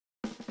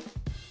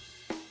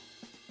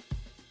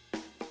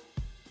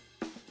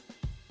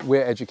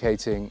we're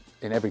educating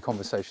in every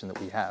conversation that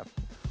we have.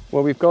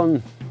 Well, we've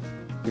gone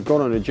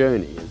on a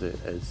journey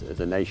as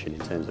a nation in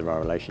terms of our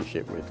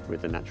relationship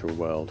with the natural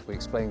world. We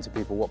explain to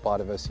people what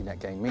biodiversity net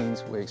gain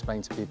means. We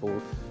explain to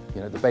people,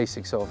 the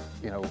basics of,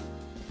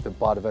 the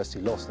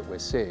biodiversity loss that we're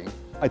seeing.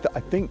 I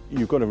think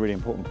you've got a really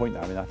important point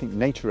there. I mean, I think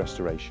nature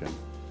restoration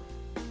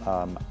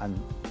and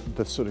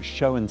the sort of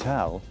show and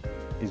tell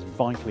is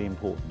vitally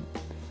important.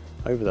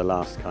 Over the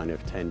last kind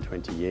of 10,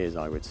 20 years,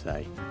 I would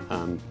say,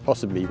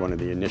 possibly one of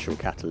the initial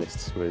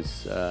catalysts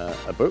was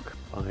a book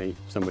by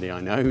somebody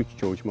I know,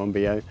 George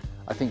Monbiot.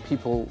 I think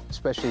people,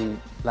 especially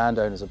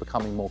landowners, are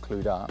becoming more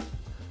clued up,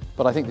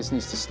 but I think this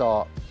needs to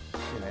start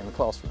in the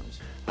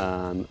classrooms.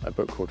 A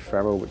book called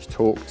Feral, which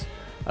talked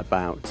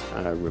about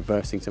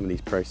reversing some of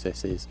these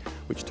processes,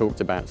 which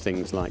talked about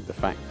things like the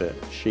fact that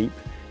sheep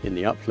in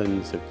the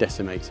uplands have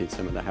decimated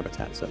some of the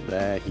habitats up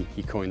there.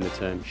 He coined the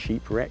term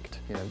sheep-wrecked.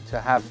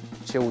 To have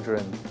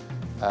children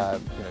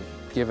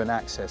given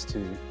access to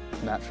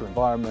natural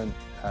environment,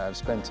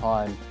 spend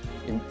time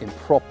in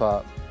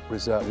proper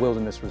reserve,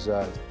 wilderness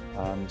reserve.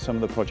 Some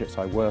of the projects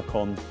I work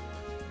on,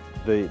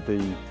 the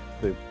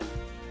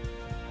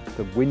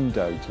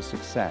window to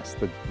success,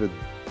 the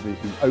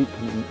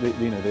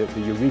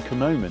eureka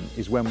moment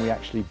is when we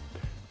actually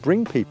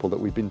bring people that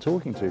we've been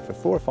talking to for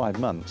 4 or 5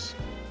 months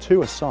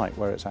to a site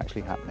where it's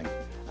actually happening.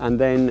 And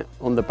then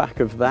on the back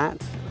of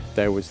that,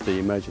 there was the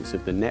emergence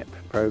of the NEP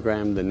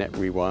program, the NEP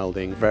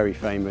rewilding, very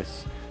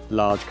famous,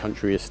 large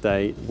country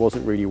estate,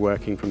 wasn't really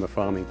working from a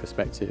farming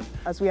perspective.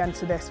 As we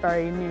enter this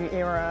very new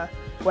era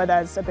where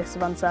there's a bit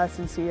of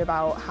uncertainty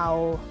about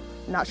how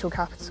natural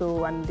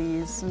capital and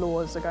these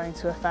laws are going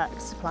to affect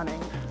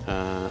planning.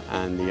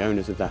 And the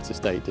owners of that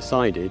estate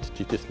decided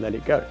to just let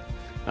it go.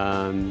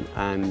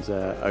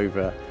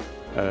 Over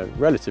a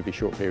relatively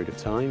short period of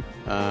time,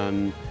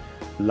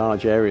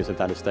 large areas of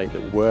that estate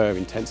that were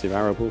intensive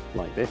arable,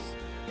 like this,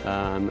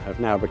 have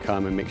now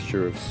become a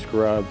mixture of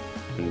scrub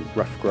and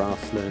rough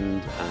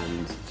grassland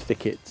and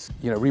thickets.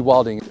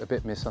 Rewilding is a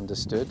bit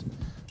misunderstood,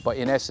 but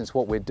in essence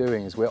what we're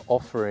doing is we're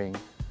offering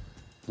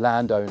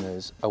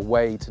landowners a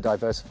way to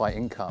diversify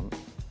income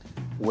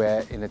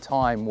where in a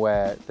time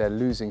where they're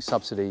losing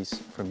subsidies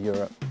from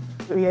Europe.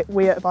 We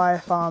at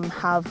Biofarm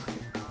have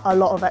a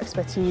lot of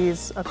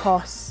expertise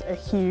across a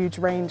huge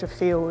range of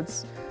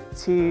fields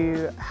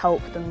to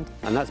help them.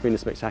 And that's been a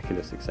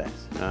spectacular success.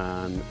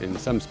 In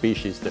some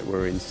species that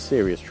were in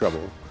serious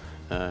trouble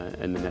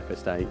in the NEP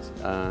estate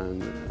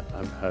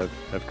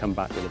have come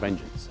back with a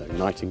vengeance. So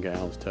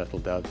nightingales, turtle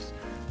doves,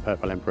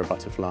 purple emperor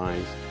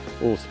butterflies,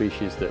 all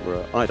species that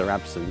were either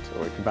absent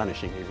or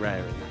vanishingly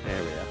rare in that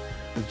area,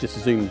 have just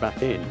zoomed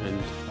back in.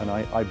 And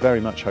I very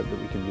much hope that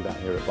we can do that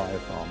here at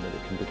Biofarm, that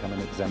it can become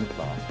an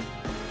exemplar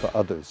for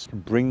others. We can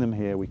bring them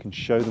here, we can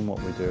show them what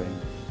we're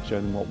doing,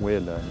 show them what we're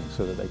learning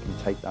so that they can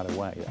take that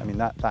away. I mean,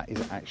 that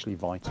is actually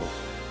vital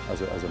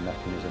as a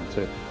mechanism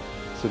to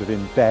sort of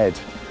embed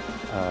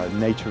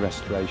nature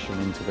restoration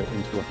into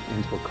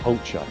a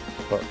culture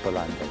for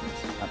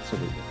landowners.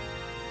 Absolutely.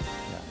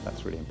 Yeah,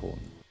 that's really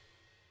important.